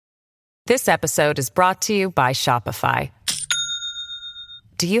This episode is brought to you by Shopify.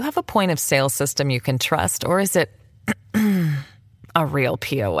 Do you have a point of sale system you can trust, or is it a real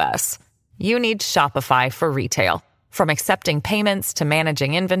POS? You need Shopify for retail. From accepting payments to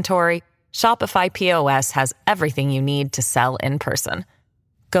managing inventory, Shopify POS has everything you need to sell in person.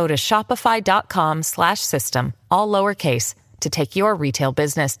 Go to shopify.com/system, all lowercase, to take your retail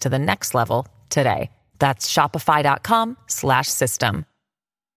business to the next level today. That's shopify.com/system.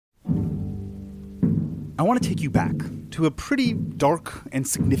 I want to take you back to a pretty dark and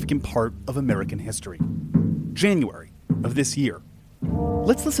significant part of American history. January of this year.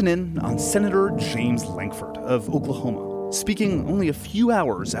 Let's listen in on Senator James Lankford of Oklahoma, speaking only a few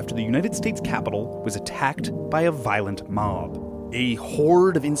hours after the United States Capitol was attacked by a violent mob, a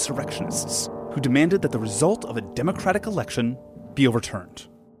horde of insurrectionists who demanded that the result of a Democratic election be overturned.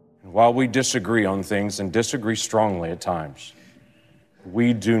 While we disagree on things and disagree strongly at times,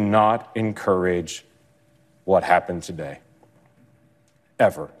 we do not encourage what happened today.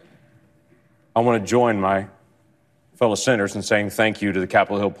 Ever. I want to join my fellow senators in saying thank you to the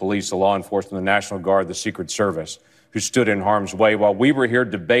Capitol Hill Police, the law enforcement, the National Guard, the Secret Service, who stood in harm's way. While we were here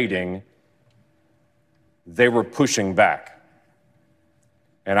debating, they were pushing back.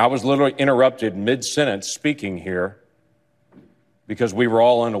 And I was literally interrupted mid-sentence speaking here because we were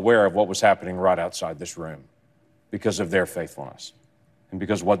all unaware of what was happening right outside this room because of their faithfulness and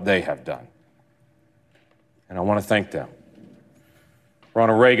because of what they have done. And I want to thank them.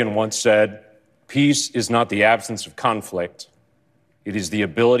 Ronald Reagan once said, "Peace is not the absence of conflict. It is the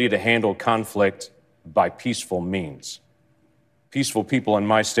ability to handle conflict by peaceful means." Peaceful people in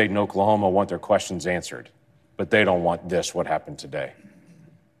my state in Oklahoma want their questions answered, but they don't want what happened today.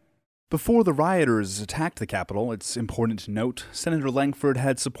 Before the rioters attacked the Capitol, it's important to note Senator Lankford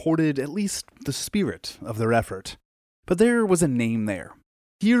had supported at least the spirit of their effort. But there was a name there.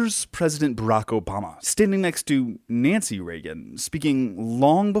 Here's President Barack Obama standing next to Nancy Reagan, speaking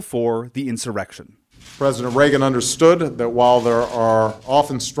long before the insurrection. President Reagan understood that while there are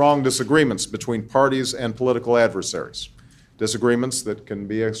often strong disagreements between parties and political adversaries, disagreements that can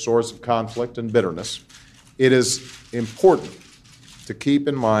be a source of conflict and bitterness, it is important to keep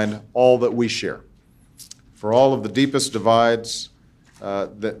in mind all that we share. For all of the deepest divides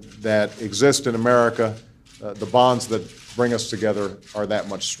that exist in America, the bonds that bring us together are that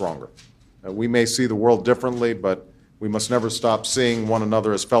much stronger. We may see the world differently, but we must never stop seeing one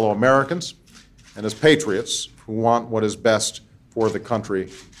another as fellow Americans and as patriots who want what is best for the country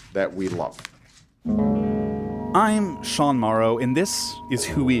that we love. I'm Sean Morrow, and this is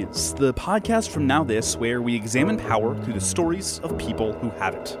Who Is, the podcast from Now This, where we examine power through the stories of people who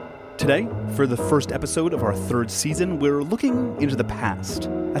have it. Today, for the first episode of our third season, we're looking into the past,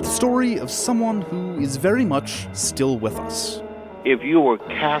 at the story of someone who is very much still with us. If you were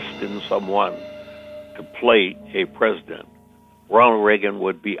casting someone to play a president, Ronald Reagan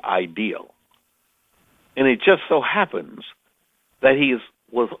would be ideal. And it just so happens that he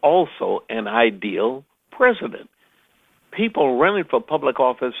was also an ideal president. People running for public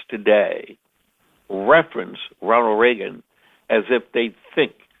office today reference Ronald Reagan as if they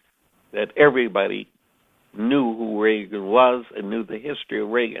think that everybody knew who Reagan was and knew the history of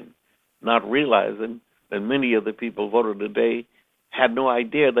Reagan, not realizing that many of the people voted today had no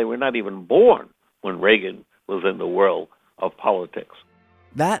idea they were not even born when Reagan was in the world of politics.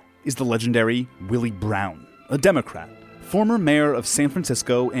 That is the legendary Willie Brown, a Democrat, former mayor of San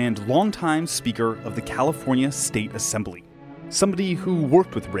Francisco and longtime Speaker of the California State Assembly, somebody who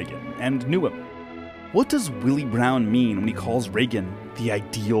worked with Reagan and knew him. What does Willie Brown mean when he calls Reagan the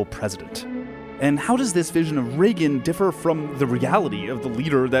ideal president? And how does this vision of Reagan differ from the reality of the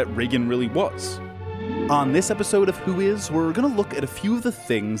leader that Reagan really was? On this episode of Who Is, we're going to look at a few of the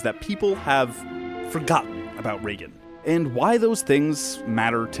things that people have forgotten about Reagan, and why those things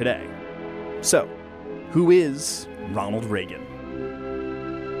matter today. So, who is Ronald Reagan?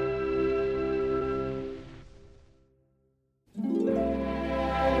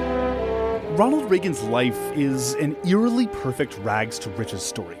 Ronald Reagan's life is an eerily perfect rags to riches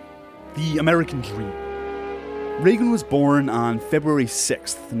story. The American dream. Reagan was born on February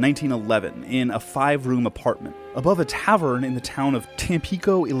 6th, 1911, in a 5-room apartment above a tavern in the town of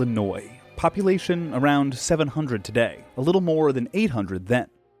Tampico, Illinois. Population around 700 today, a little more than 800 then.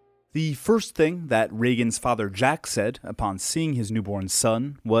 The first thing that Reagan's father Jack said upon seeing his newborn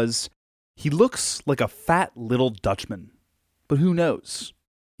son was, "He looks like a fat little Dutchman." But who knows?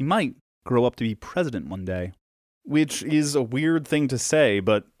 He might grow up to be president one day. Which is a weird thing to say,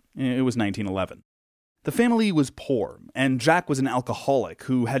 but it was 1911. The family was poor, and Jack was an alcoholic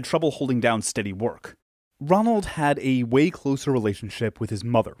who had trouble holding down steady work. Ronald had a way closer relationship with his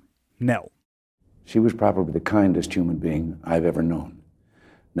mother, Nell. She was probably the kindest human being I've ever known.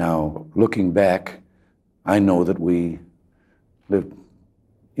 Now, looking back, I know that we lived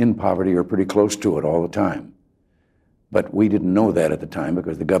in poverty or pretty close to it all the time. But we didn't know that at the time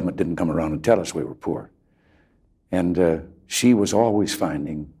because the government didn't come around and tell us we were poor. And she was always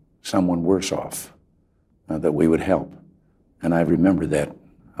finding someone worse off that we would help. And I remember that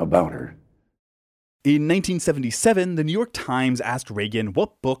about her. In 1977, the New York Times asked Reagan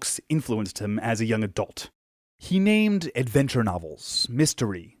what books influenced him as a young adult. He named adventure novels,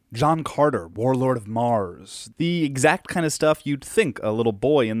 mystery, John Carter, Warlord of Mars, the exact kind of stuff you'd think a little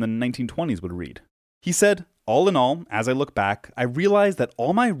boy in the 1920s would read. He said, "All in all, as I look back, I realized that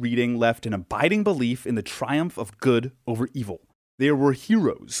all my reading left an abiding belief in the triumph of good over evil. There were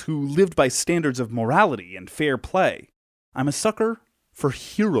heroes who lived by standards of morality and fair play. I'm a sucker for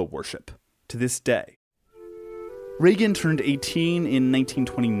hero worship to this day." Reagan turned 18 in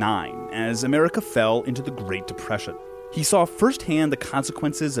 1929 as America fell into the Great Depression. He saw firsthand the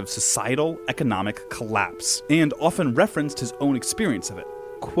consequences of societal, economic collapse, and often referenced his own experience of it.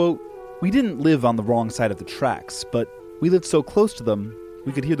 Quote, "We didn't live on the wrong side of the tracks, but we lived so close to them,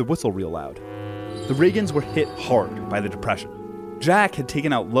 we could hear the whistle real loud." The Reagans were hit hard by the Depression. Jack had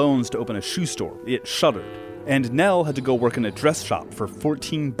taken out loans to open a shoe store. It shuttered. And Nell had to go work in a dress shop for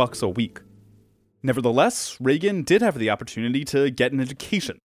 $14 a week. Nevertheless, Reagan did have the opportunity to get an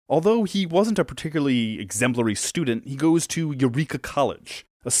education. Although he wasn't a particularly exemplary student, he goes to Eureka College,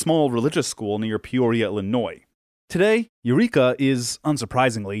 a small religious school near Peoria, Illinois. Today, Eureka is,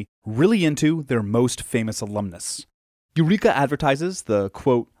 unsurprisingly, really into their most famous alumnus. Eureka advertises the,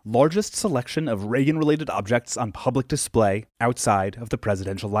 quote, largest selection of Reagan-related objects on public display outside of the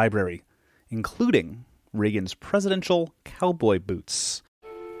presidential library, including Reagan's presidential cowboy boots.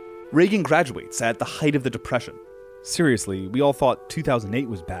 Reagan graduates at the height of the Depression. Seriously, we all thought 2008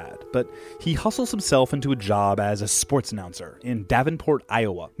 was bad, but he hustles himself into a job as a sports announcer in Davenport,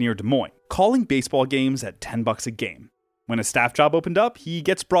 Iowa, near Des Moines, calling baseball games at $10 a game. When a staff job opened up, he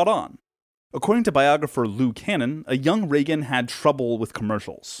gets brought on. According to biographer Lou Cannon, a young Reagan had trouble with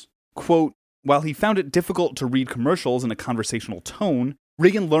commercials. Quote, "While he found it difficult to read commercials in a conversational tone,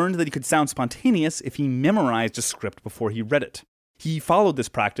 Reagan learned that he could sound spontaneous if he memorized a script before he read it. He followed this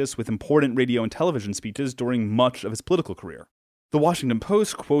practice with important radio and television speeches during much of his political career." The Washington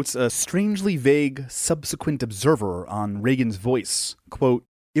Post quotes a strangely vague subsequent observer on Reagan's voice. Quote,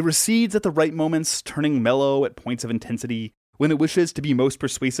 "It recedes at the right moments, turning mellow at points of intensity. When it wishes to be most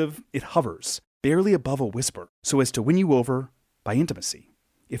persuasive, it hovers, barely above a whisper, so as to win you over by intimacy,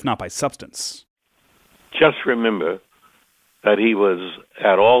 if not by substance." Just remember that he was,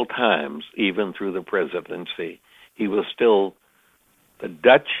 at all times, even through the presidency, he was still the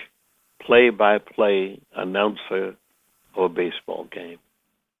Dutch play-by-play announcer of a baseball game.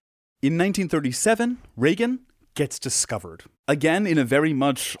 In 1937, Reagan gets discovered. Again, in a very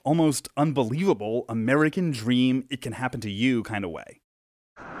much almost unbelievable American dream, it can happen to you kind of way.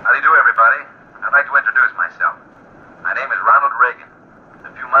 How do you do, everybody? I'd like to introduce myself. My name is Ronald Reagan.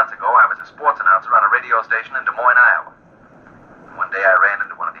 A few months ago, I was a sports announcer on a radio station in Des Moines, Iowa. One day I ran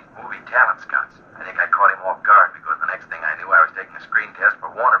into one of these movie talent scouts. I think I caught him off guard because the next thing I knew I was taking a screen test for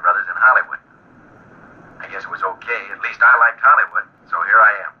Warner Brothers in Hollywood. I guess it was okay. At least I liked Hollywood, so here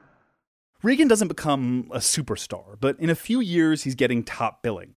I am. Reagan doesn't become a superstar, but in a few years he's getting top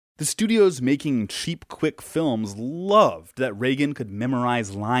billing. The studios making cheap, quick films loved that Reagan could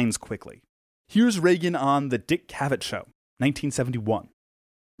memorize lines quickly. Here's Reagan on The Dick Cavett Show, 1971.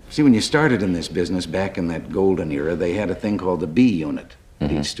 See, when you started in this business back in that golden era, they had a thing called the B Unit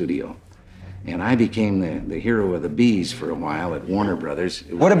at each studio. And I became the hero of the Bs for a while at Warner Brothers.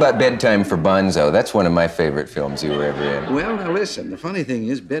 What about Bedtime for Bonzo? That's one of my favorite films you were ever in. Well, now listen, the funny thing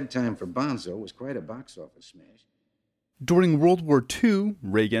is Bedtime for Bonzo was quite a box office smash. During World War II,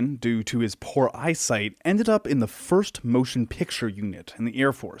 Reagan, due to his poor eyesight, ended up in the 1st Motion Picture Unit in the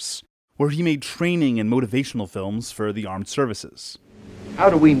Air Force, where he made training and motivational films for the armed services. How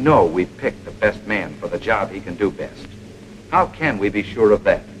do we know we've picked the best man for the job he can do best? How can we be sure of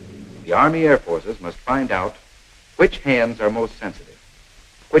that? The Army Air Forces must find out which hands are most sensitive,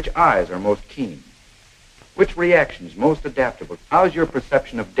 which eyes are most keen, which reactions most adaptable. How's your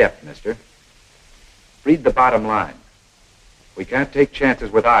perception of depth, mister? Read the bottom line. We can't take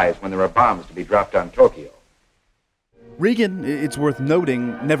chances with eyes when there are bombs to be dropped on Tokyo. Reagan, it's worth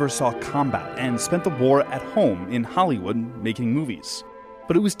noting, never saw combat and spent the war at home in Hollywood making movies.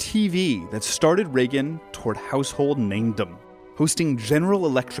 But it was TV that started Reagan toward household namedom, hosting General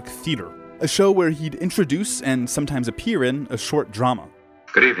Electric Theater, a show where he'd introduce and sometimes appear in a short drama.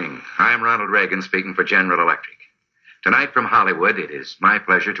 Good evening. I'm Ronald Reagan speaking for General Electric. Tonight from Hollywood, it is my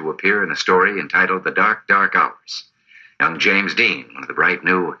pleasure to appear in a story entitled The Dark, Dark Hours. Young James Dean, one of the bright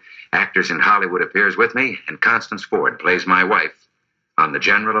new actors in Hollywood, appears with me, and Constance Ford plays my wife on the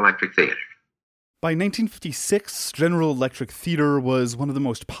General Electric Theater. By 1956, General Electric Theater was one of the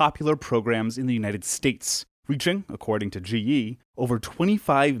most popular programs in the United States, reaching, according to GE, over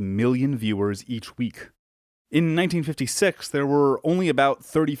 25 million viewers each week. In 1956, there were only about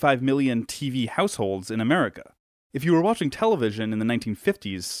 35 million TV households in America. If you were watching television in the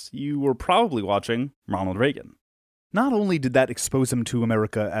 1950s, you were probably watching Ronald Reagan. Not only did that expose him to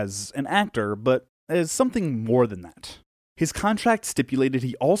America as an actor, but as something more than that. His contract stipulated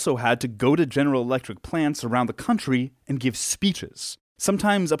he also had to go to General Electric plants around the country and give speeches,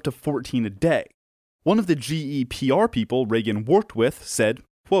 sometimes up to 14 a day. One of the GE PR people Reagan worked with said,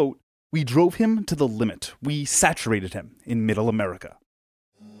 quote, "We drove him to the limit. We saturated him in Middle America."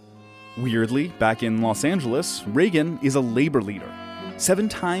 Weirdly, back in Los Angeles, Reagan is a labor leader,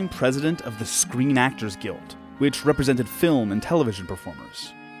 7-time president of the Screen Actors Guild, which represented film and television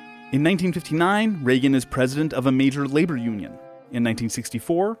performers. In 1959, Reagan is president of a major labor union. In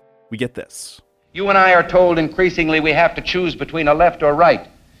 1964, we get this. You and I are told increasingly we have to choose between a left or right.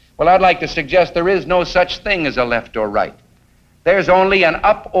 Well, I'd like to suggest there is no such thing as a left or right. There's only an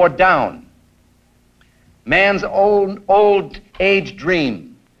up or down. Man's old age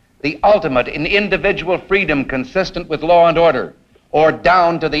dream, the ultimate in individual freedom consistent with law and order, or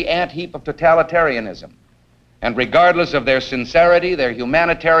down to the ant-heap of totalitarianism. And regardless of their sincerity, their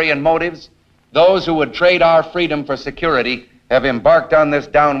humanitarian motives, those who would trade our freedom for security have embarked on this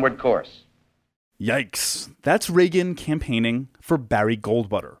downward course. Yikes. That's Reagan campaigning for Barry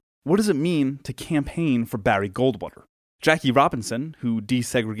Goldwater. What does it mean to campaign for Barry Goldwater? Jackie Robinson, who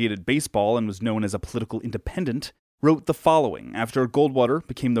desegregated baseball and was known as a political independent, wrote the following after Goldwater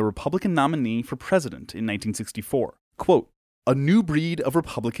became the Republican nominee for president in 1964. Quote, "A new breed of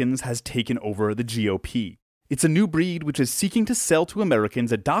Republicans has taken over the GOP. It's a new breed which is seeking to sell to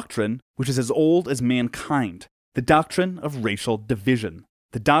Americans a doctrine which is as old as mankind, the doctrine of racial division,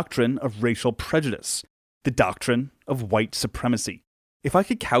 the doctrine of racial prejudice, the doctrine of white supremacy. If I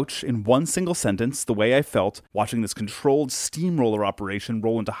could couch in one single sentence the way I felt watching this controlled steamroller operation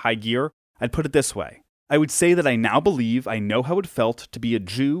roll into high gear, I'd put it this way. I would say that I now believe I know how it felt to be a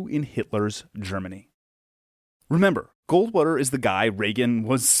Jew in Hitler's Germany." Remember, Goldwater is the guy Reagan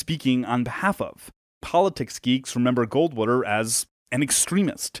was speaking on behalf of. Politics geeks remember Goldwater as an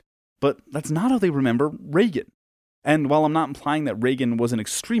extremist, but that's not how they remember Reagan. And while I'm not implying that Reagan was an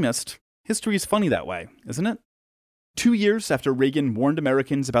extremist, history is funny that way, isn't it? 2 years after Reagan warned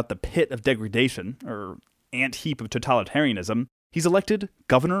Americans about the pit of degradation, or ant-heap of totalitarianism, he's elected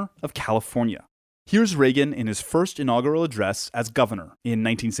governor of California. Here's Reagan in his first inaugural address as governor in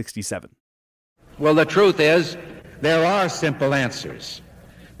 1967. Well, the truth is, there are simple answers.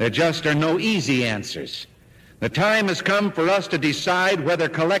 There just are no easy answers. The time has come for us to decide whether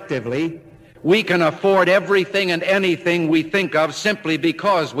collectively we can afford everything and anything we think of simply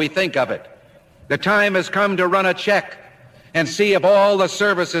because we think of it. The time has come to run a check and see if all the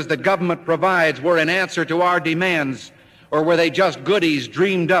services the government provides were an answer to our demands, or were they just goodies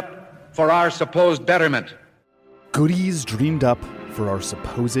dreamed up for our supposed betterment. Goodies dreamed up for our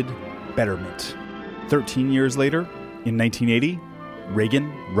supposed betterment. 13 years later, in 1980,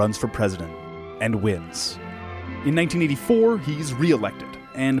 Reagan runs for president and wins. In 1984, he's re-elected,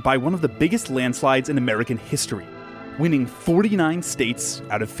 and by one of the biggest landslides in American history, winning 49 states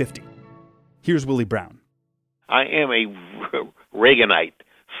out of 50. Here's Willie Brown. I am a Reaganite,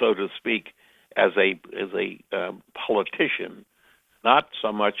 so to speak, as a politician, not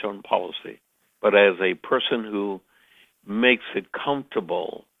so much on policy, but as a person who makes it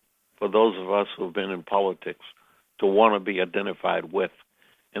comfortable for those of us who have been in politics to want to be identified with.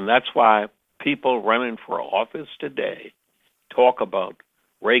 And that's why people running for office today talk about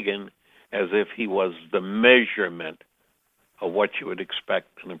Reagan as if he was the measurement of what you would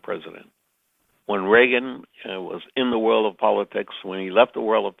expect in a president. When Reagan was in the world of politics, when he left the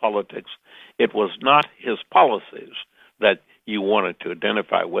world of politics, it was not his policies that you wanted to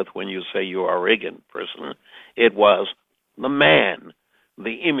identify with when you say you are a Reagan person. It was the man,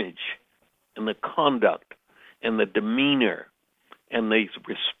 the image, and the conduct, and the demeanor, and the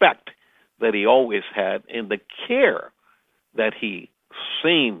respect that he always had, and the care that he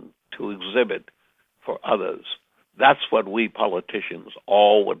seemed to exhibit for others. That's what we politicians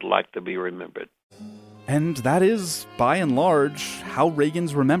all would like to be remembered. And that is, by and large, how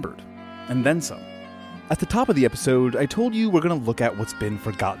Reagan's remembered, and then some. At the top of the episode, I told you we're going to look at what's been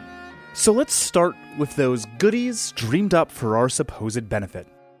forgotten. So let's start with those goodies dreamed up for our supposed benefit.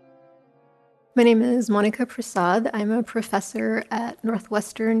 My name is Monica Prasad. I'm a professor at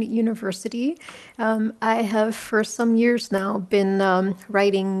Northwestern University. I have for some years now been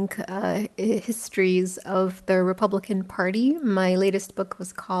writing histories of the Republican Party. My latest book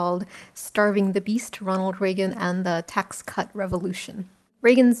was called Starving the Beast, Ronald Reagan and the Tax Cut Revolution.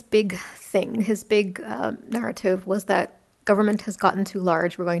 Reagan's big thing, his big narrative was that government has gotten too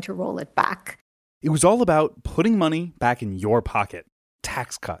large, we're going to roll it back. It was all about putting money back in your pocket.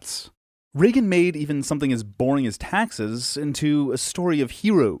 Tax cuts. Reagan made even something as boring as taxes into a story of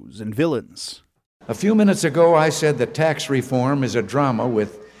heroes and villains. A few minutes ago, I said that tax reform is a drama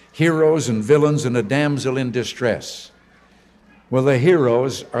with heroes and villains and a damsel in distress. Well, the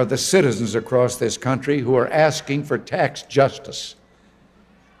heroes are the citizens across this country who are asking for tax justice.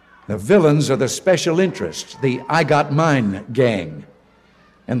 The villains are the special interests, the I Got Mine gang.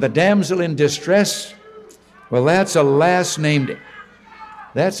 And the damsel in distress, well, that's a last-named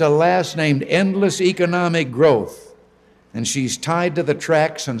endless economic growth, and she's tied to the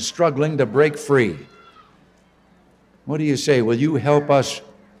tracks and struggling to break free. What do you say? Will you help us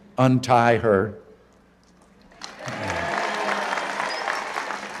untie her?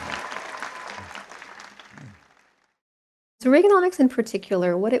 So Reaganomics in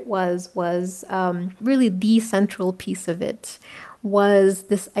particular, what it was really the central piece of it was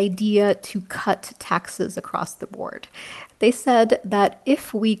this idea to cut taxes across the board. They said that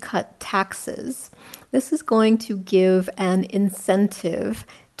if we cut taxes, this is going to give an incentive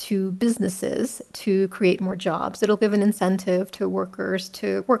to businesses to create more jobs. It'll give an incentive to workers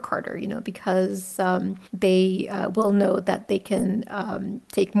to work harder, because they will know that they can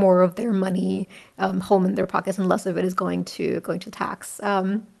take more of their money home in their pockets and less of it is going to tax.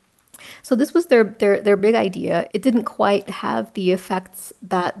 So this was their big idea. It didn't quite have the effects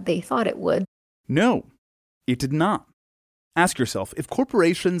that they thought it would. No, it did not. Ask yourself, if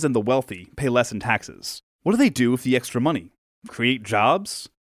corporations and the wealthy pay less in taxes, what do they do with the extra money? Create jobs?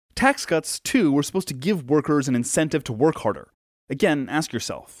 Tax cuts, too, were supposed to give workers an incentive to work harder. Again, ask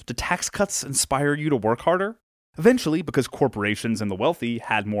yourself, do tax cuts inspire you to work harder? Eventually, because corporations and the wealthy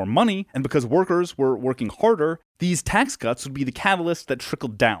had more money, and because workers were working harder, these tax cuts would be the catalyst that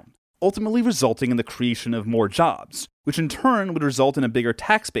trickled down, ultimately resulting in the creation of more jobs, which in turn would result in a bigger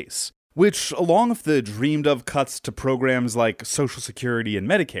tax base, which, along with the dreamed-of cuts to programs like Social Security and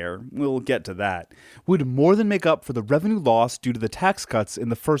Medicare, we'll get to that, would more than make up for the revenue loss due to the tax cuts in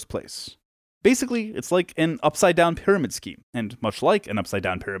the first place. Basically, it's like an upside-down pyramid scheme, and much like an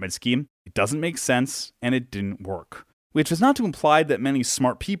upside-down pyramid scheme, it doesn't make sense, and it didn't work. Which is not to imply that many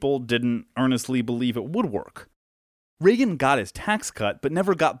smart people didn't earnestly believe it would work. Reagan got his tax cut, but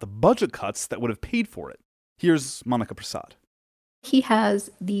never got the budget cuts that would have paid for it. Here's Monica Prasad. He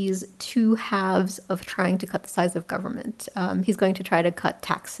has these two halves of trying to cut the size of government. He's going to try to cut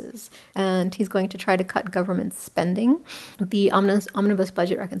taxes, and he's going to try to cut government spending. The Omnibus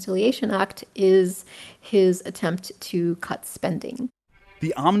Budget Reconciliation Act is his attempt to cut spending.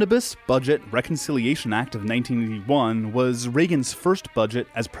 The Omnibus Budget Reconciliation Act of 1981 was Reagan's first budget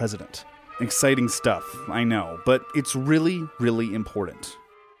as president. Exciting stuff, I know, but it's really, really important.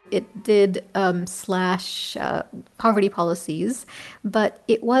 It did slash poverty policies, but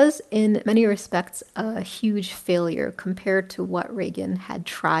it was in many respects a huge failure compared to what Reagan had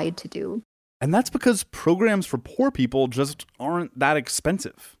tried to do. And that's because programs for poor people just aren't that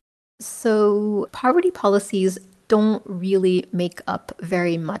expensive. So poverty policies don't really make up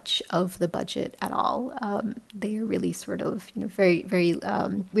very much of the budget at all. They are really sort of, very, very,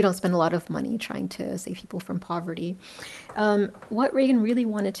 we don't spend a lot of money trying to save people from poverty. What Reagan really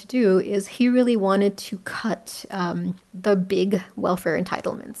wanted to do is he really wanted to cut the big welfare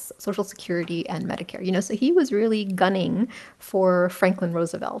entitlements, Social Security and Medicare. So he was really gunning for Franklin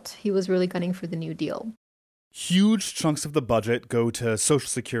Roosevelt. He was really gunning for the New Deal. Huge chunks of the budget go to Social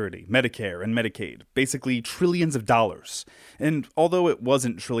Security, Medicare, and Medicaid, basically trillions of dollars. And although it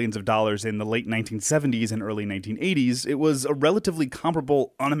wasn't trillions of dollars in the late 1970s and early 1980s, it was a relatively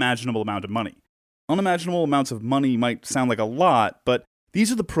comparable, unimaginable amount of money. Unimaginable amounts of money might sound like a lot, but these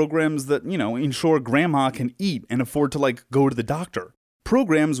are the programs that, ensure grandma can eat and afford to, go to the doctor.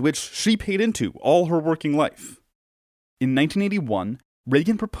 Programs which she paid into all her working life. In 1981,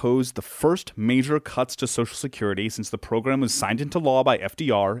 Reagan proposed the first major cuts to Social Security since the program was signed into law by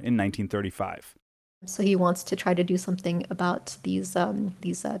FDR in 1935. So he wants to try to do something about these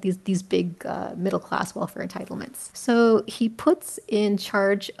big middle class welfare entitlements. So he puts in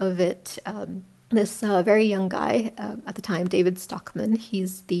charge of it this very young guy at the time, David Stockman.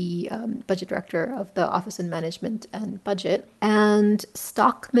 He's the budget director of the Office of Management and Budget. And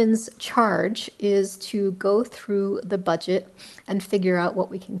Stockman's charge is to go through the budget and figure out what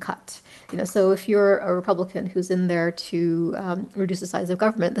we can cut. So if you're a Republican who's in there to reduce the size of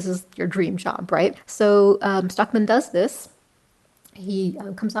government, this is your dream job, right? So Stockman does this. He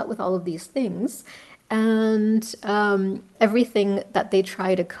comes out with all of these things. And everything that they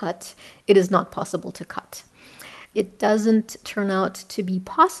try to cut, it is not possible to cut. It doesn't turn out to be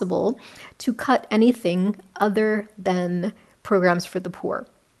possible to cut anything other than programs for the poor.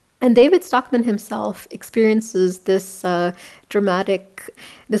 And David Stockman himself experiences this dramatic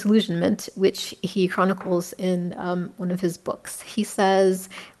disillusionment, which he chronicles in one of his books. He says,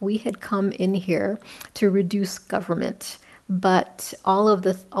 we had come in here to reduce government, but all of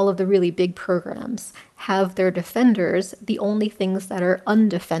the really big programs have their defenders. The only things that are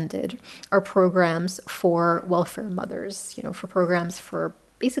undefended are programs for welfare mothers, for programs for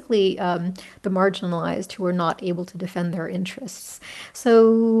basically the marginalized who are not able to defend their interests.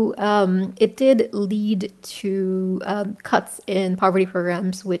 So it did lead to cuts in poverty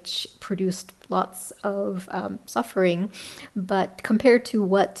programs, which produced lots of suffering. But compared to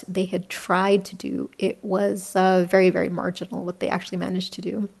what they had tried to do, it was very, very marginal what they actually managed to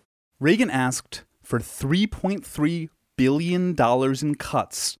do. Reagan asked for $3.3 billion in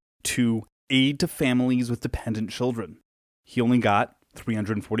cuts to aid to families with dependent children. He only got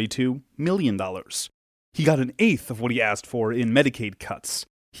 $342 million. He got an eighth of what he asked for in Medicaid cuts.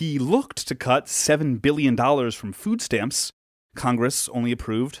 He looked to cut $7 billion from food stamps. Congress only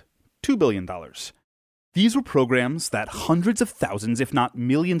approved $2 billion. These were programs that hundreds of thousands, if not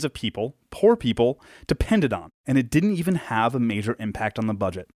millions of people, poor people, depended on, and it didn't even have a major impact on the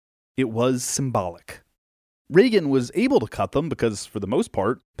budget. It was symbolic. Reagan was able to cut them because, for the most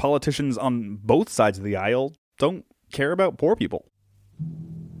part, politicians on both sides of the aisle don't care about poor people.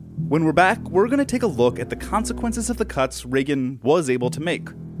 When we're back, we're going to take a look at the consequences of the cuts Reagan was able to make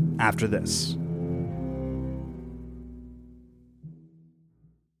after this.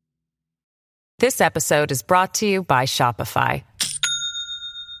 This episode is brought to you by Shopify.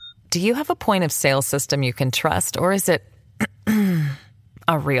 Do you have a point of sale system you can trust, or is it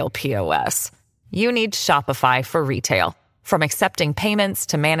a real POS? You need Shopify for retail. From accepting payments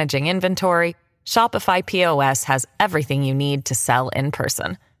to managing inventory, Shopify POS has everything you need to sell in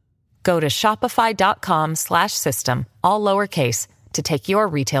person. Go to shopify.com/system, all lowercase, to take your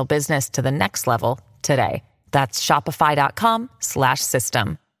retail business to the next level today. That's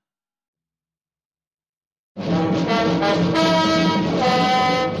shopify.com/system.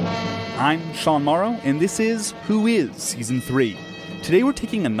 I'm Sean Morrow, and this is Who Is Season 3. Today we're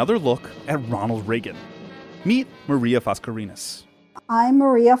taking another look at Ronald Reagan. Meet Maria Foscarinas. I'm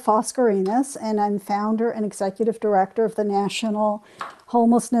Maria Foscarinas, and I'm founder and executive director of the National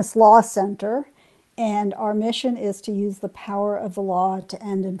Homelessness Law Center. And our mission is to use the power of the law to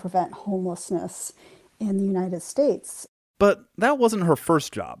end and prevent homelessness in the United States. But that wasn't her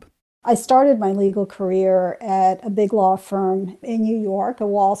first job. I started my legal career at a big law firm in New York, a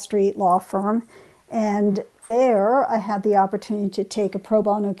Wall Street law firm. And there I had the opportunity to take a pro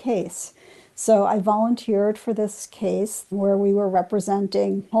bono case. So I volunteered for this case where we were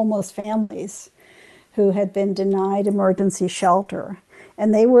representing homeless families who had been denied emergency shelter.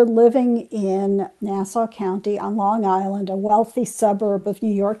 And they were living in Nassau County on Long Island, a wealthy suburb of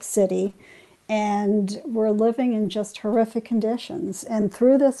New York City, and were living in just horrific conditions. And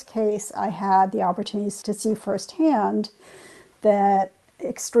through this case, I had the opportunities to see firsthand that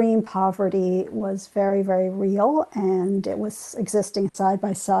extreme poverty was very, very real, and it was existing side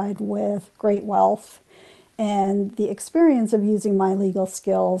by side with great wealth. And the experience of using my legal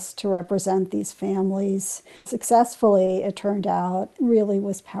skills to represent these families successfully, it turned out, really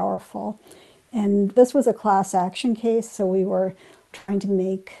was powerful. And this was a class action case, so we were trying to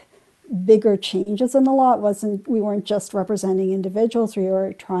make bigger changes in the law. We weren't just representing individuals, we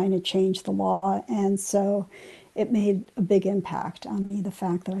were trying to change the law. And so it made a big impact on me, the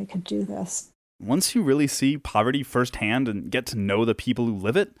fact that I could do this. Once you really see poverty firsthand and get to know the people who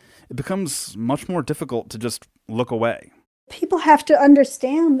live it, it becomes much more difficult to just look away. People have to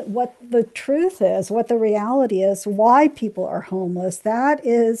understand what the truth is, what the reality is, why people are homeless. That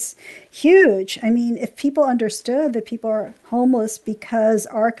is huge. I mean, if people understood that people are homeless because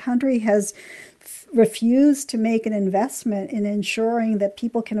our country has refused to make an investment in ensuring that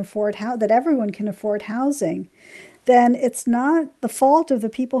people can afford that everyone can afford housing, then it's not the fault of the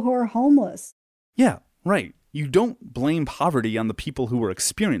people who are homeless. Yeah, right. You don't blame poverty on the people who are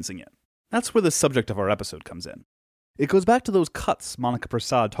experiencing it. That's where the subject of our episode comes in. It goes back to those cuts Monica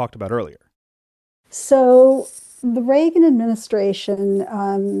Prasad talked about earlier. So the Reagan administration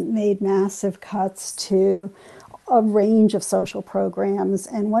made massive cuts to a range of social programs,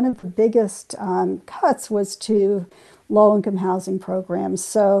 and one of the biggest cuts was to low-income housing programs.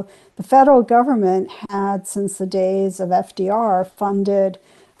 So the federal government had, since the days of FDR, funded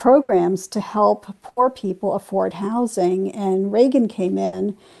programs to help poor people afford housing, and Reagan came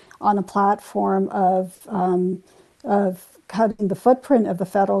in on a platform of cutting the footprint of the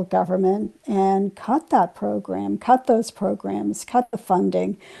federal government and cut that program, cut those programs, cut the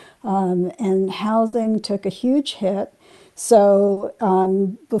funding, and housing took a huge hit. So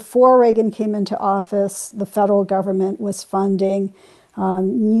before Reagan came into office, the federal government was funding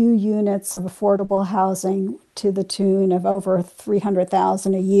new units of affordable housing to the tune of over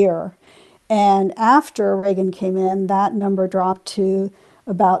 300,000 a year. And after Reagan came in, that number dropped to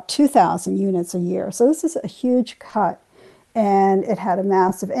about 2,000 units a year. So this is a huge cut, and it had a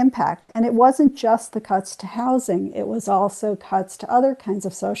massive impact. And it wasn't just the cuts to housing, it was also cuts to other kinds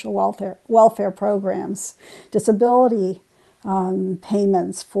of social welfare programs, disability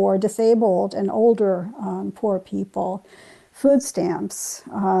payments for disabled and older poor people, food stamps.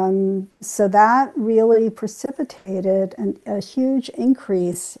 So that really precipitated a huge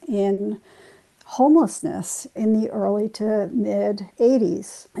increase in homelessness in the early to mid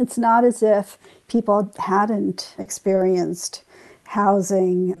 80s. It's not as if people hadn't experienced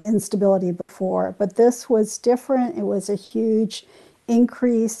housing instability before, but this was different. It was a huge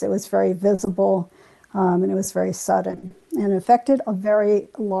increase. It was very visible, and it was very sudden, and affected a very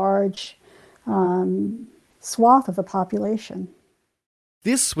large swath of the population.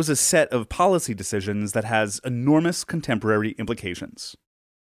 This was a set of policy decisions that has enormous contemporary implications.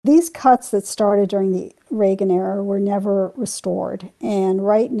 These cuts that started during the Reagan era were never restored, and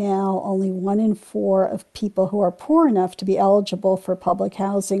right now only 1 in 4 of people who are poor enough to be eligible for public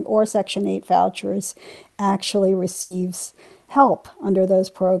housing or Section 8 vouchers actually receives help under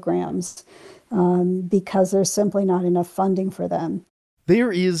those programs because there's simply not enough funding for them.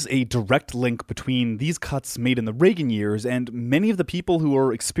 There is a direct link between these cuts made in the Reagan years and many of the people who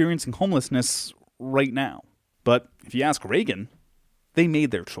are experiencing homelessness right now. But if you ask Reagan, they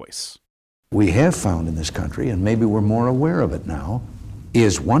made their choice. We have found in this country, and maybe we're more aware of it now,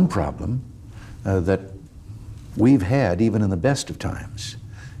 is one problem that we've had even in the best of times,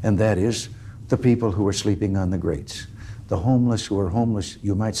 and that is the people who are sleeping on the grates, the homeless who are homeless,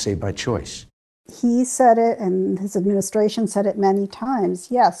 you might say, by choice. He said it, and his administration said it many times.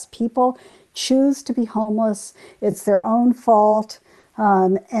 Yes, people choose to be homeless. It's their own fault,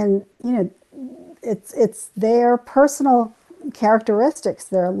 and it's their personal characteristics.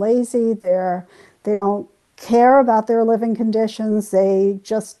 They're lazy. They don't care about their living conditions. They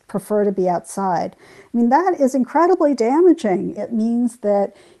just prefer to be outside. I mean, that is incredibly damaging. It means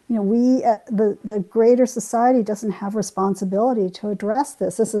that we, the greater society, doesn't have responsibility to address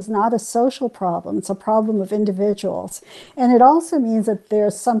this. This is not a social problem. It's a problem of individuals. And it also means that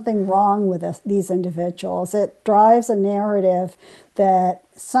there's something wrong with these individuals. It drives a narrative that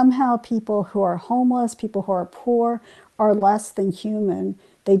somehow people who are homeless, people who are poor, are less than human.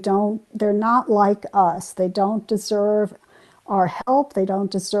 They're not like us. They don't deserve our help. They don't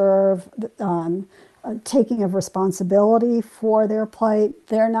deserve taking of responsibility for their plight.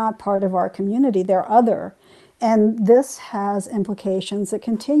 They're not part of our community. They're other. And this has implications that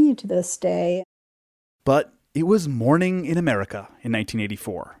continue to this day. But it was morning in America in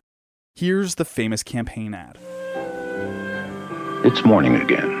 1984. Here's the famous campaign ad. It's morning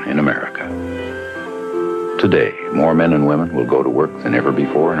again in America. Today, more men and women will go to work than ever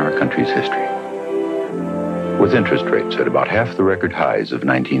before in our country's history. With interest rates at about half the record highs of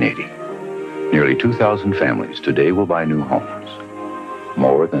 1980, nearly 2,000 families today will buy new homes,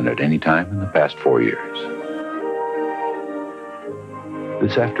 more than at any time in the past 4 years.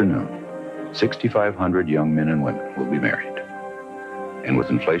 This afternoon, 6,500 young men and women will be married. And with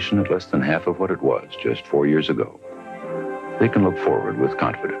inflation at less than half of what it was just 4 years ago, they can look forward with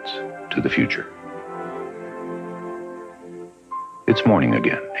confidence to the future. It's morning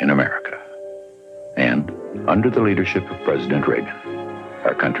again in America. And under the leadership of President Reagan,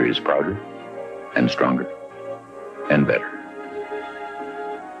 our country is prouder and stronger and better.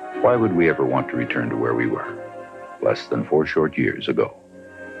 Why would we ever want to return to where we were less than 4 short years ago?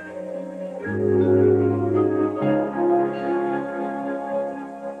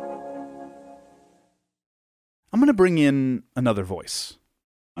 I'm going to bring in another voice.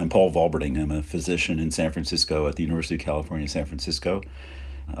 I'm Paul Valberding. I'm a physician in San Francisco at the University of California, San Francisco.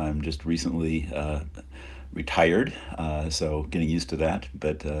 I'm just recently retired, so getting used to that,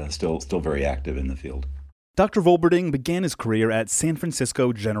 but still very active in the field. Dr. Volberding began his career at San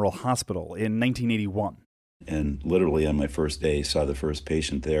Francisco General Hospital in 1981. And literally on my first day, saw the first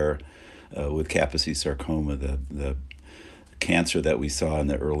patient there with Kaposi sarcoma, the cancer that we saw in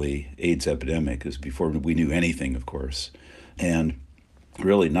the early AIDS epidemic. It was before we knew anything, of course. And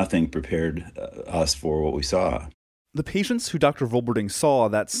really nothing prepared us for what we saw. The patients who Dr. Volberding saw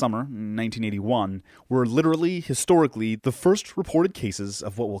that summer, in 1981, were literally, historically, the first reported cases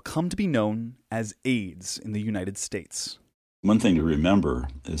of what will come to be known as AIDS in the United States. One thing to remember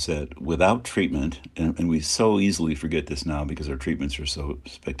is that without treatment, and we so easily forget this now because our treatments are so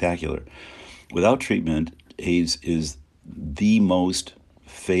spectacular, without treatment, AIDS is the most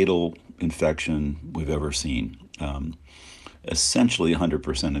fatal infection we've ever seen. Essentially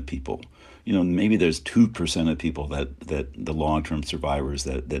 100% of people. Maybe there's 2% of people that the long-term survivors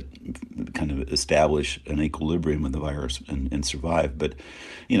that kind of establish an equilibrium with the virus and survive. But,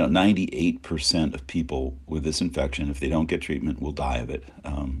 98% of people with this infection, if they don't get treatment, will die of it.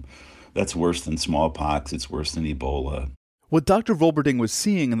 That's worse than smallpox. It's worse than Ebola. What Dr. Volberding was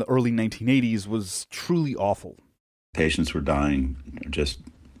seeing in the early 1980s was truly awful. Patients were dying just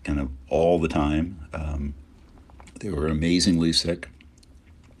kind of all the time. They were amazingly sick.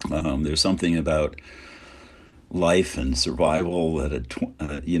 There's something about life and survival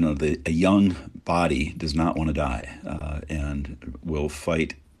that a young body does not want to die and will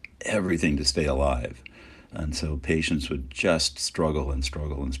fight everything to stay alive. And so patients would just struggle and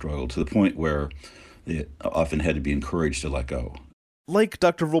struggle and struggle to the point where they often had to be encouraged to let go. Like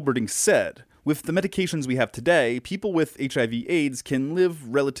Dr. Volberding said, with the medications we have today, people with HIV/AIDS can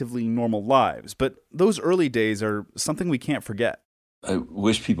live relatively normal lives, but those early days are something we can't forget. I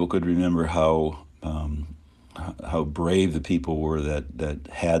wish people could remember how brave the people were that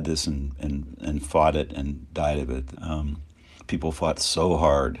had this and fought it and died of it. People fought so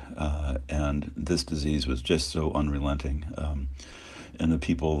hard, and this disease was just so unrelenting. And the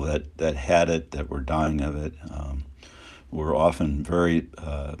people that had it, that were dying of it, were often very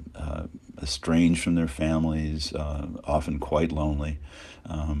estranged from their families, often quite lonely.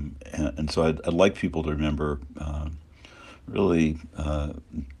 And so I'd like people to remember really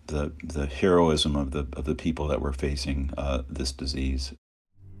the heroism of the people that were facing this disease.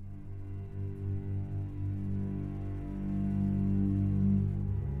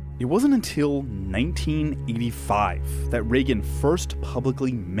 It wasn't until 1985 that Reagan first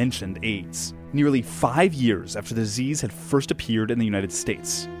publicly mentioned AIDS, nearly 5 years after the disease had first appeared in the United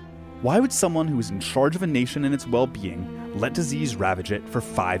States. Why would someone who is in charge of a nation and its well-being let disease ravage it for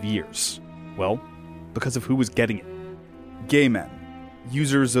 5 years? Well, because of who was getting it. Gay men,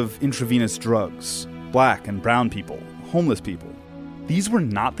 users of intravenous drugs, black and brown people, homeless people. These were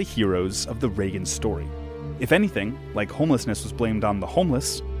not the heroes of the Reagan story. If anything, like homelessness was blamed on the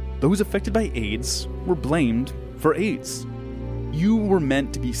homeless, those affected by AIDS were blamed for AIDS. You were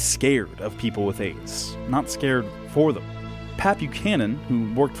meant to be scared of people with AIDS, not scared for them. Pat Buchanan,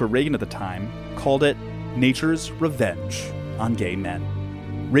 who worked for Reagan at the time, called it nature's revenge on gay men.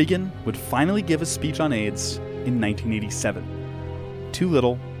 Reagan would finally give a speech on AIDS in 1987. Too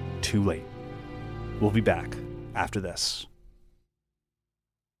little, too late. We'll be back after this.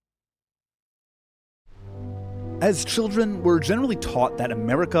 As children, we're generally taught that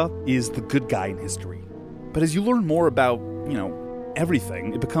America is the good guy in history. But as you learn more about,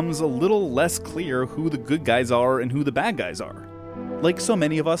 everything, it becomes a little less clear who the good guys are and who the bad guys are. Like so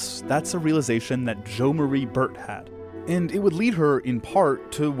many of us, that's a realization that Jo Marie Burt had. And it would lead her, in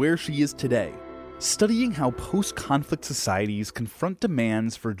part, to where she is today, studying how post-conflict societies confront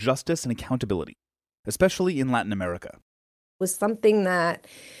demands for justice and accountability, especially in Latin America. Was something that,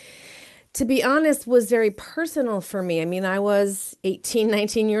 to be honest, was very personal for me. I mean, I was 18,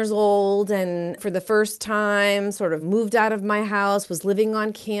 19 years old, and for the first time sort of moved out of my house, was living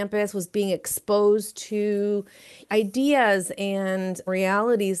on campus, was being exposed to ideas and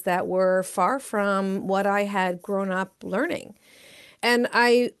realities that were far from what I had grown up learning. And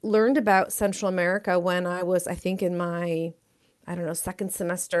I learned about Central America when I was, I think, in my, second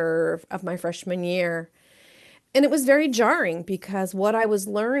semester of my freshman year. And it was very jarring because what I was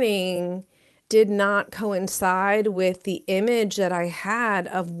learning did not coincide with the image that I had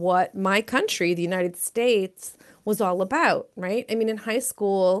of what my country, the United States, was all about, right? I mean, in high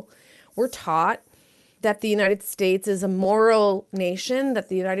school, we're taught that the United States is a moral nation, that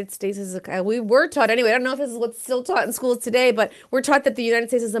the United States is we were taught anyway, I don't know if this is what's still taught in schools today, but we're taught that the United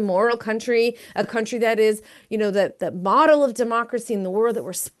States is a moral country, a country that is, the model of democracy in the world, that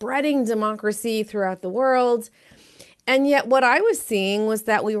we're spreading democracy throughout the world. And yet what I was seeing was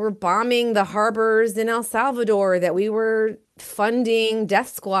that we were bombing the harbors in El Salvador, that we were funding death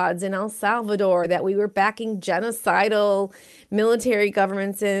squads in El Salvador, that we were backing genocidal military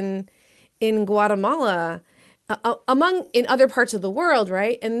governments in Guatemala, among in other parts of the world,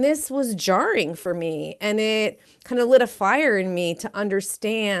 right? And this was jarring for me, and it kind of lit a fire in me to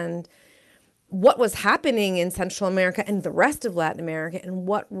understand what was happening in Central America and the rest of Latin America and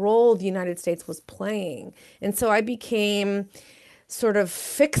what role the United States was playing. And so I became sort of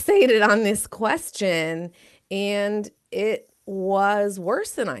fixated on this question, and it was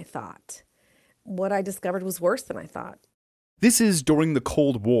worse than I thought. What I discovered was worse than I thought. This is during the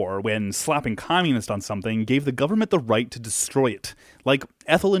Cold War, when slapping communist on something gave the government the right to destroy it, like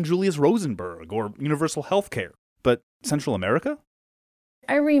Ethel and Julius Rosenberg or universal health care. But Central America?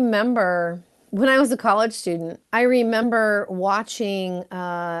 I remember when I was a college student, I remember watching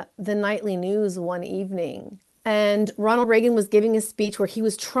the nightly news one evening, and Ronald Reagan was giving a speech where he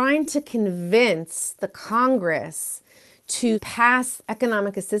was trying to convince the Congress to pass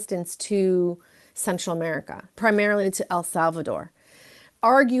economic assistance to Central America, primarily to El Salvador,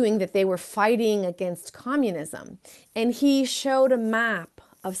 arguing that they were fighting against communism. And he showed a map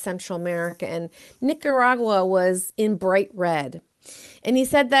of Central America, and Nicaragua was in bright red. And he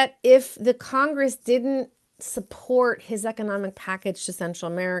said that if the Congress didn't support his economic package to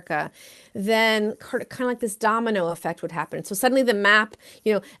Central America, then kind of like this domino effect would happen. So suddenly the map,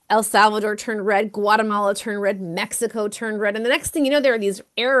 El Salvador turned red, Guatemala turned red, Mexico turned red. And the next thing you know, there are these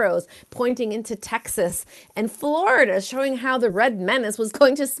arrows pointing into Texas and Florida, showing how the red menace was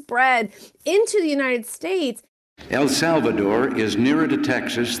going to spread into the United States. El Salvador is nearer to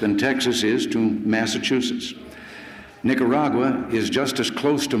Texas than Texas is to Massachusetts. Nicaragua is just as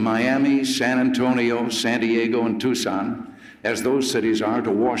close to Miami, San Antonio, San Diego, and Tucson as those cities are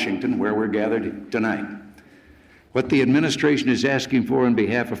to Washington, where we're gathered tonight. What the administration is asking for on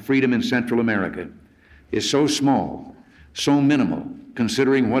behalf of freedom in Central America is so small, so minimal,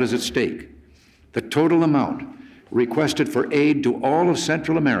 considering what is at stake. The total amount requested for aid to all of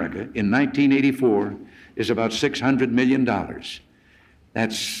Central America in 1984 is about $600 million.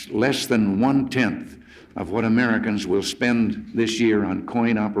 That's less than 1/10 of what Americans will spend this year on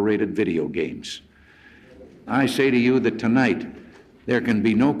coin-operated video games. I say to you that tonight there can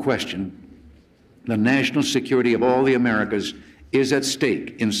be no question the national security of all the Americas is at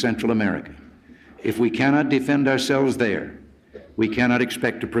stake in Central America. If we cannot defend ourselves there, we cannot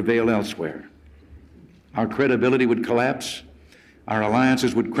expect to prevail elsewhere. Our credibility would collapse, our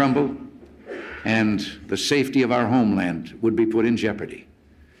alliances would crumble, and the safety of our homeland would be put in jeopardy.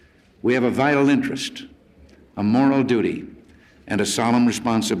 We have a vital interest, a moral duty, and a solemn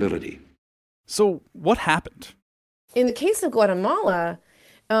responsibility. So what happened? In the case of Guatemala,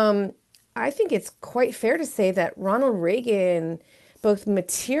 I think it's quite fair to say that Ronald Reagan, both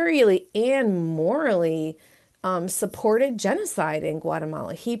materially and morally, supported genocide in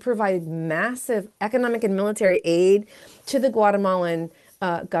Guatemala. He provided massive economic and military aid to the Guatemalan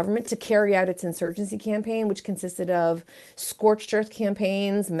government to carry out its insurgency campaign, which consisted of scorched earth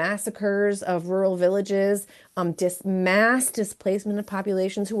campaigns, massacres of rural villages, mass displacement of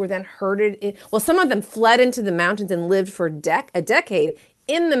populations who were then herded. Some of them fled into the mountains and lived for a decade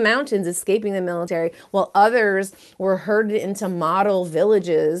in the mountains, escaping the military, while others were herded into model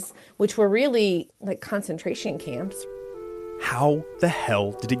villages, which were really like concentration camps. How the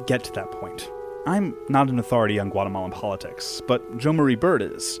hell did it get to that point? I'm not an authority on Guatemalan politics, but Jo Marie Bird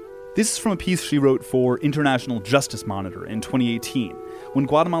is. This is from a piece she wrote for International Justice Monitor in 2018, when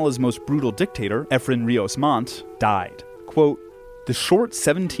Guatemala's most brutal dictator, Efren Rios Montt, died. Quote, "The short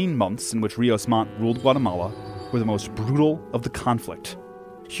 17 months in which Rios Montt ruled Guatemala were the most brutal of the conflict.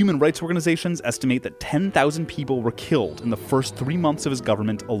 Human rights organizations estimate that 10,000 people were killed in the first 3 months of his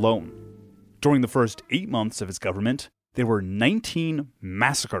government alone. During the first 8 months of his government, there were 19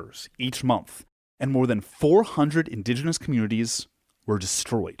 massacres each month, and more than 400 indigenous communities were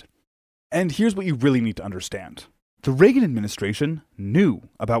destroyed." And here's what you really need to understand. The Reagan administration knew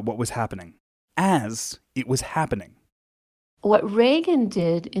about what was happening, as it was happening. What Reagan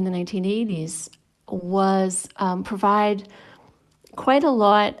did in the 1980s was provide quite a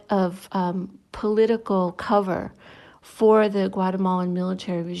lot of political cover for the Guatemalan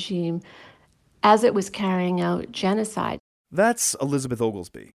military regime as it was carrying out genocide. That's Elizabeth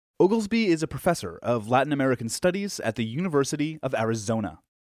Oglesby. Oglesby is a professor of Latin American Studies at the University of Arizona.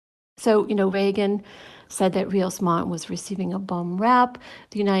 So, Reagan said that Rios Montt was receiving a bum rap.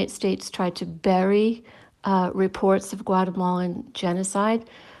 The United States tried to bury reports of Guatemalan genocide.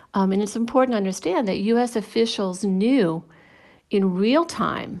 And it's important to understand that U.S. officials knew in real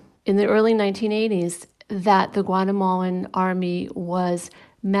time in the early 1980s that the Guatemalan army was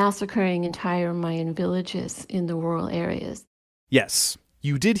massacring entire Mayan villages in the rural areas. Yes,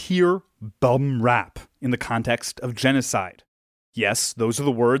 you did hear bum rap in the context of genocide. Yes, those are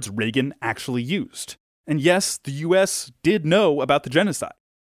the words Reagan actually used. And yes, the U.S. did know about the genocide.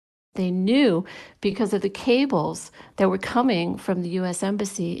 They knew because of the cables that were coming from the U.S.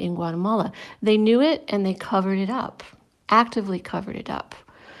 Embassy in Guatemala. They knew it and they covered it up, actively covered it up.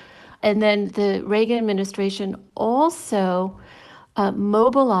 And then the Reagan administration also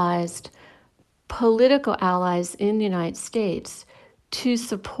mobilized political allies in the United States to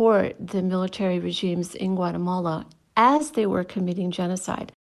support the military regimes in Guatemala as they were committing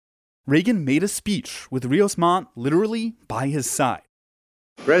genocide. Reagan made a speech with Rios Montt literally by his side.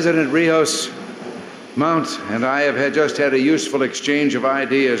 President Rios Montt and I have just had a useful exchange of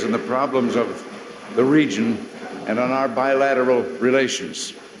ideas on the problems of the region and on our bilateral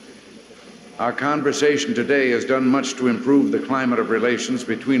relations. Our conversation today has done much to improve the climate of relations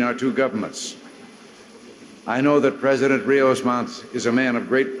between our two governments. I know that President Rios Montt is a man of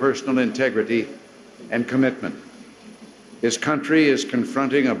great personal integrity and commitment. His country is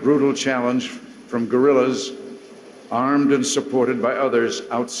confronting a brutal challenge from guerrillas armed and supported by others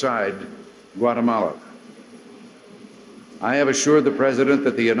outside Guatemala. I have assured the President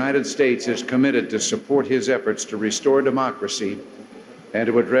that the United States is committed to support his efforts to restore democracy and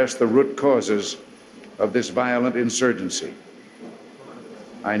to address the root causes of this violent insurgency.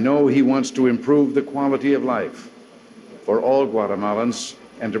 I know he wants to improve the quality of life for all Guatemalans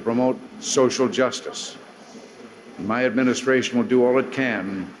and to promote social justice. My administration will do all it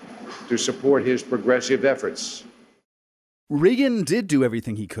can to support his progressive efforts. Reagan did do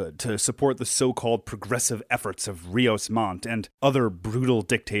everything he could to support the so-called progressive efforts of Rios Montt and other brutal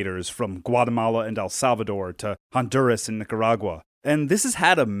dictators from Guatemala and El Salvador to Honduras and Nicaragua. And this has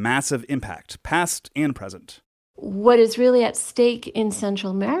had a massive impact, past and present. What is really at stake in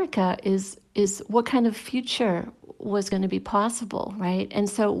Central America is what kind of future was going to be possible, right? And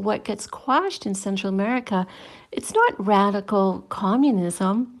so what gets quashed in Central America, it's not radical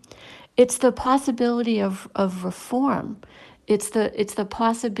communism. It's the possibility of reform. It's the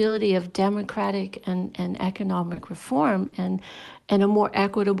possibility of democratic and economic reform and a more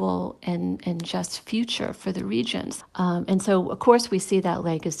equitable and just future for the regions. And so, of course, we see that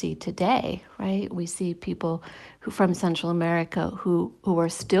legacy today, right? We see people from Central America who are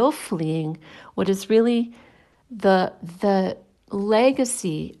still fleeing what is really the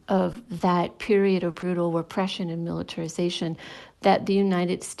legacy of that period of brutal repression and militarization that the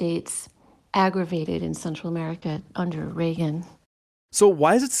United States aggravated in Central America under Reagan. So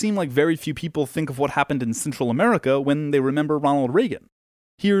why does it seem like very few people think of what happened in Central America when they remember Ronald Reagan?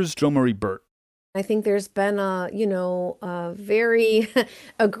 Here's Jo Marie Burt. I think there's been a very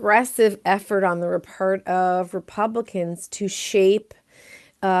aggressive effort on the part of Republicans to shape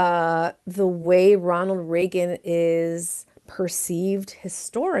the way Ronald Reagan is perceived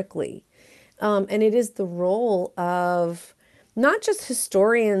historically. And it is the role of not just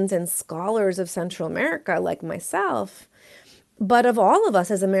historians and scholars of Central America like myself, but of all of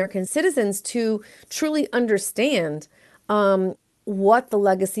us as American citizens to truly understand what the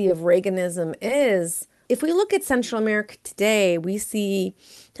legacy of Reaganism is. If we look at Central America today, we see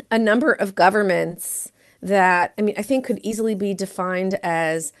a number of governments that, I think could easily be defined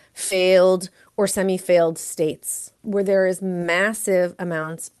as failed or semi-failed states, where there is massive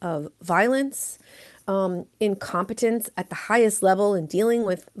amounts of violence, incompetence at the highest level in dealing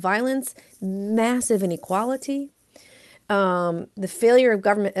with violence, massive inequality, the failure of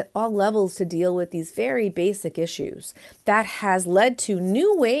government at all levels to deal with these very basic issues. That has led to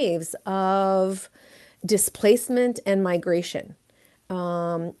new waves of displacement and migration.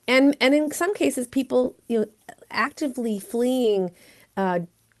 And in some cases, people actively fleeing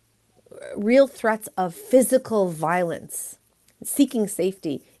real threats of physical violence, seeking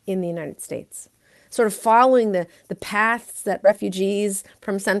safety in the United States. Sort of following the paths that refugees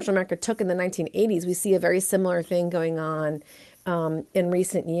from Central America took in the 1980s, we see a very similar thing going on in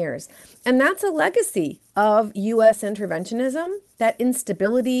recent years. And that's a legacy of U.S. interventionism. That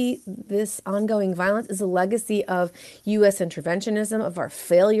instability, this ongoing violence, is a legacy of U.S. interventionism, of our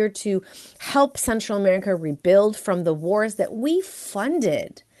failure to help Central America rebuild from the wars that we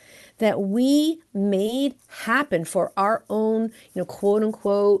funded, that we made happen for our own, quote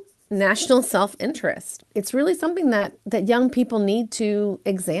unquote, national self-interest. It's really something that young people need to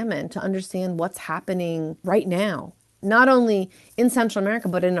examine to understand what's happening right now, not only in Central America,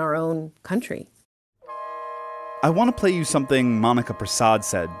 but in our own country. I want to play you something Monica Prasad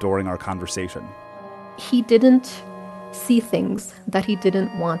said during our conversation. He didn't see things that he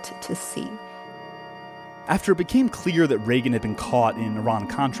didn't want to see. After it became clear that Reagan had been caught in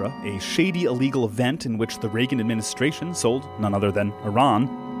Iran-Contra, a shady illegal event in which the Reagan administration sold none other than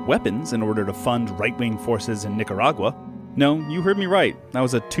Iran weapons in order to fund right-wing forces in Nicaragua, no, you heard me right, that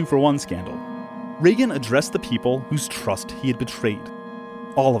was a 2-for-1 scandal. Reagan addressed the people whose trust he had betrayed.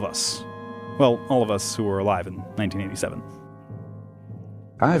 All of us. Well, all of us who were alive in 1987.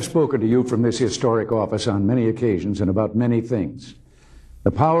 I have spoken to you from this historic office on many occasions and about many things. The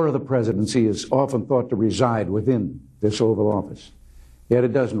power of the presidency is often thought to reside within this Oval Office. Yet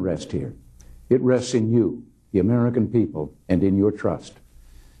it doesn't rest here. It rests in you, the American people, and in your trust.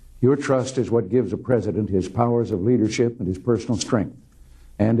 Your trust is what gives a president his powers of leadership and his personal strength.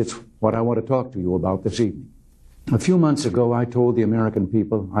 And it's what I want to talk to you about this evening. A few months ago, I told the American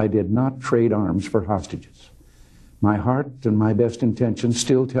people I did not trade arms for hostages. My heart and my best intentions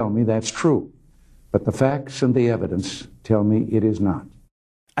still tell me that's true, but the facts and the evidence tell me it is not.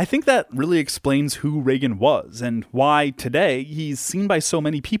 I think that really explains who Reagan was and why today he's seen by so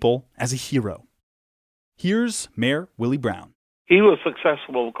many people as a hero. Here's Mayor Willie Brown. He was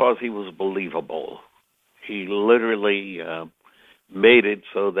successful because he was believable. He literally made it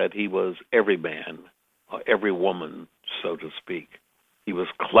so that he was every man, or every woman, so to speak. He was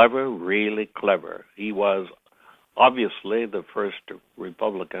clever, really clever. He was obviously the first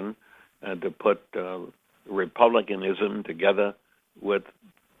Republican to put republicanism together with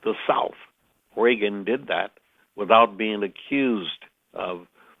the South. Reagan did that without being accused of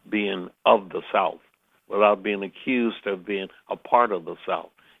being of the South, without being accused of being a part of the South.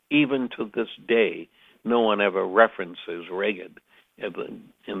 Even to this day, no one ever references Reagan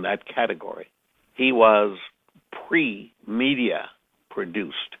in that category. He was pre-media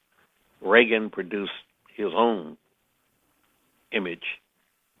produced. Reagan produced his own image.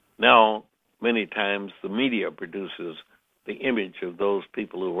 Now, many times, the media produces the image of those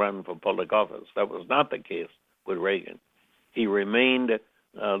people who run for public office. That was not the case with Reagan. He remained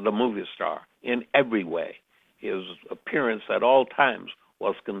the movie star in every way. His appearance at all times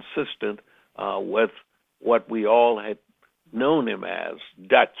was consistent with what we all had known him as,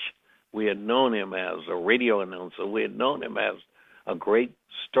 Dutch. We had known him as a radio announcer. We had known him as a great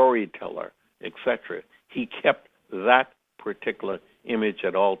storyteller, etc. He kept that particular image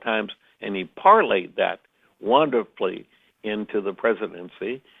at all times, and he parlayed that wonderfully into the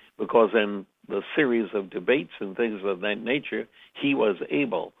presidency, because in the series of debates and things of that nature, he was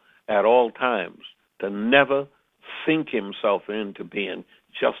able at all times to never sink himself into being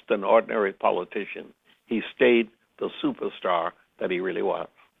just an ordinary politician. He stayed the superstar that he really was.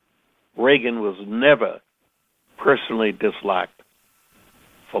 Reagan was never personally disliked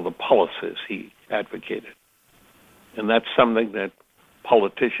for the policies he advocated. And that's something that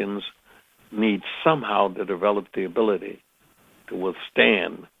politicians need somehow to develop the ability to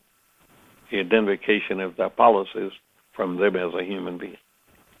withstand the identification of their policies from them as a human being.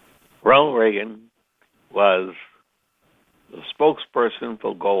 Ronald Reagan was the spokesperson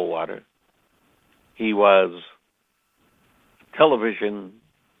for Goldwater. He was a television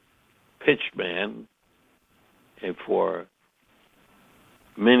pitchman for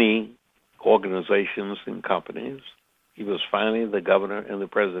many organizations and companies. He was finally the governor and the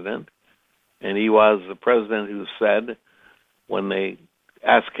president. And he was the president who said, when they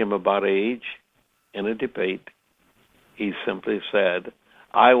asked him about age in a debate, he simply said,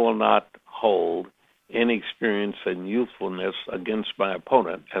 I will not hold inexperience and youthfulness against my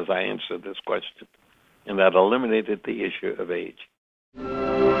opponent as I answer this question. And that eliminated the issue of age.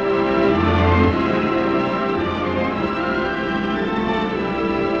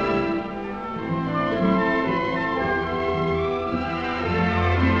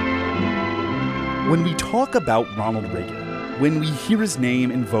 When we talk about Ronald Reagan, when we hear his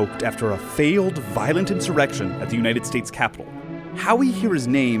name invoked after a failed violent insurrection at the United States Capitol, how we hear his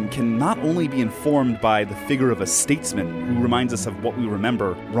name can not only be informed by the figure of a statesman who reminds us of what we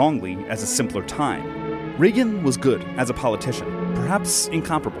remember wrongly as a simpler time. Reagan was good as a politician, perhaps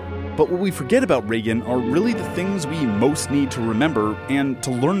incomparable. But what we forget about Reagan are really the things we most need to remember and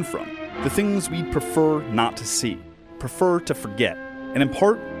to learn from. The things we'd prefer not to see, prefer to forget, and in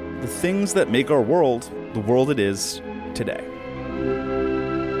part, the things that make our world the world it is today.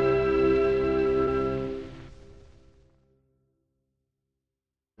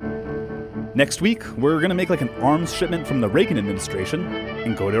 Next week, we're going to make like an arms shipment from the Reagan administration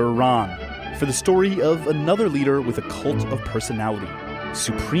and go to Iran for the story of another leader with a cult of personality,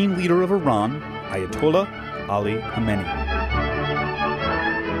 Supreme Leader of Iran, Ayatollah Ali Khamenei.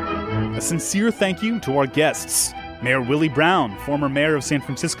 A sincere thank you to our guests, Mayor Willie Brown, former mayor of San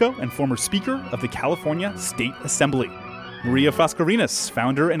Francisco and former Speaker of the California State Assembly, Maria Foscarinas,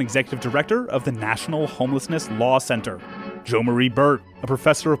 founder and executive director of the National Homelessness Law Center. Jo Marie Burt, a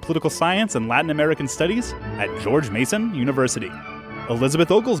professor of political science and Latin American studies at George Mason University. Elizabeth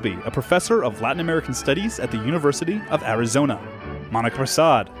Oglesby, a professor of Latin American studies at the University of Arizona. Monica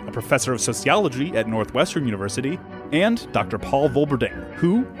Prasad, a professor of sociology at Northwestern University, and Dr. Paul Volberding,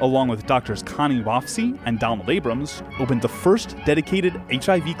 who, along with Drs. Connie Wofsy and Donald Abrams, opened the first dedicated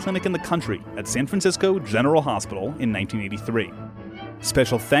HIV clinic in the country at San Francisco General Hospital in 1983.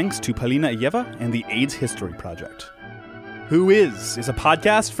 Special thanks to Paulina Ejeva and the AIDS History Project. Who Is a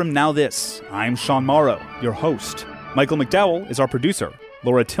podcast from Now This. I'm Sean Morrow, your host. Michael McDowell is our producer.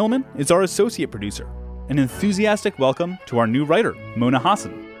 Laura Tillman is our associate producer. An enthusiastic welcome to our new writer, Mona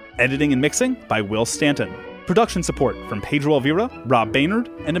Hassan. Editing and mixing by Will Stanton. Production support from Pedro Elvira, Rob Baynard,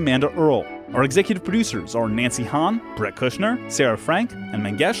 and Amanda Earle. Our executive producers are Nancy Hahn, Brett Kushner, Sarah Frank, and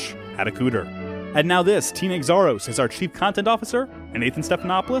Mangesh Hadakuder. And Now This, Tina Exaros is our chief content officer, and Nathan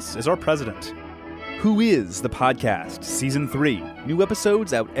Stephanopoulos is our president. Who Is the Podcast, Season 3. New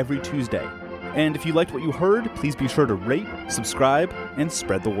episodes out every Tuesday. And if you liked what you heard, please be sure to rate, subscribe, and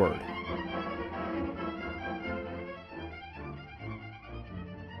spread the word.